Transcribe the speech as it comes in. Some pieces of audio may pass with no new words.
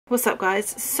What's up guys?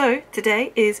 So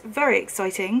today is very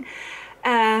exciting.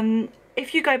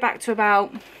 If you go back to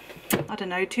about, I don't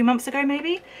know, 2 months ago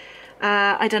maybe,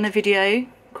 I done a video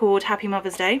called Happy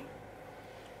Mother's Day,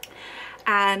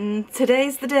 and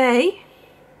today's the day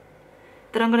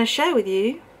that I'm going to share with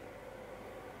you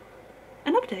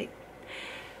an update.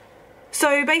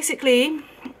 So basically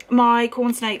my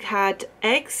corn snake had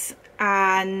eggs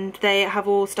and they have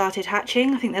all started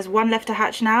hatching. I think there's one left to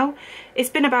hatch now.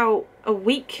 It's been about a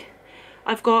week.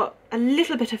 I've got a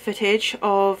little bit of footage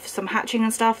of some hatching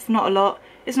and stuff, not a lot.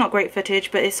 It's not great footage,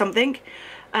 but it's something.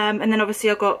 And then obviously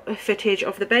I've got footage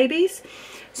of the babies.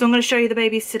 So I'm going to show you the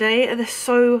babies today. They're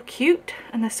so cute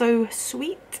and they're so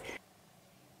sweet.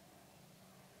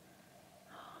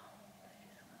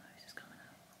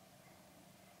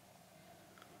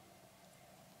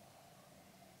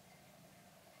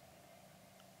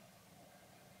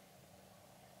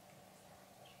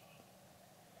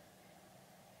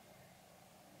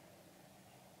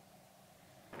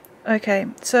 Okay,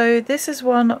 so this is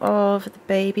one of the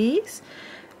babies.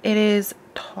 It is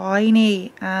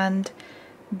tiny and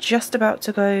just about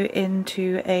to go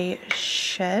into a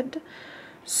shed.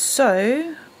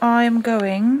 So I'm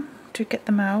going to get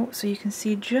them out so you can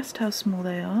see just how small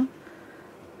they are.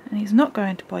 And he's not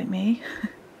going to bite me.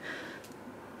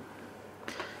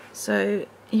 So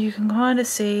you can kind of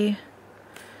see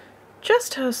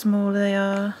just how small they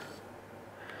are.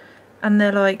 And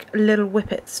they're like little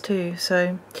whippets too,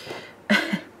 so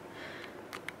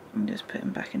I'm just put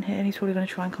him back in here, and he's probably going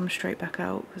to try and come straight back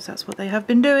out because that's what they have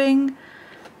been doing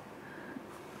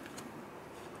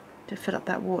to fill up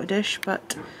that water dish.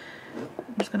 But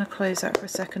I'm just going to close that for a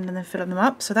second and then fill them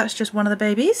up. So that's just one of the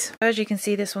babies. As you can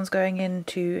see, this one's going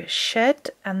into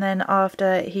shed, and then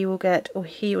after he will get, or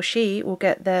he or she will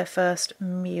get their first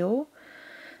meal.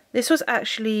 This was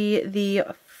actually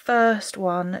the first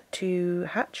one to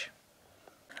hatch.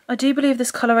 I do believe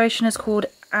this coloration is called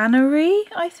Anery,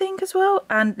 I think, as well.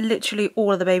 And literally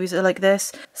all of the babies are like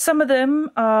this. Some of them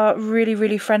are really,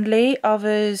 really friendly.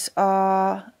 Others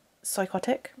are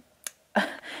psychotic.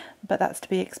 But that's to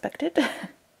be expected.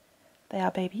 They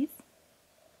are babies.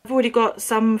 I've already got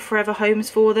some forever homes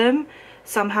for them.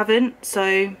 Some haven't.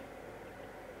 So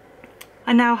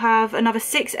I now have another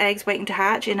 6 eggs waiting to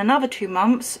hatch in another 2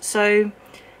 months. So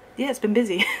yeah, it's been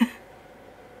busy.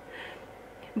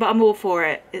 But I'm all for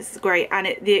it. It's great, and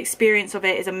the experience of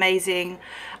it is amazing.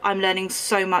 I'm learning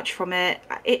so much from it.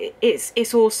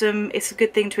 It's awesome. It's a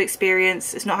good thing to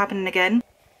experience. It's not happening again.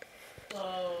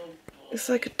 It's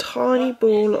like a tiny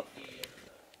ball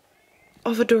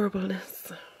of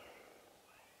adorableness.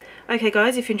 Okay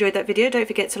guys, if you enjoyed that video, don't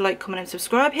forget to like, comment and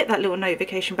subscribe. Hit that little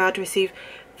notification bell to receive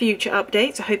future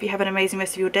updates. I hope you have an amazing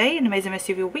rest of your day, an amazing rest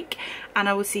of your week, and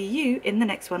I will see you in the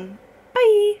next one.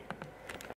 Bye!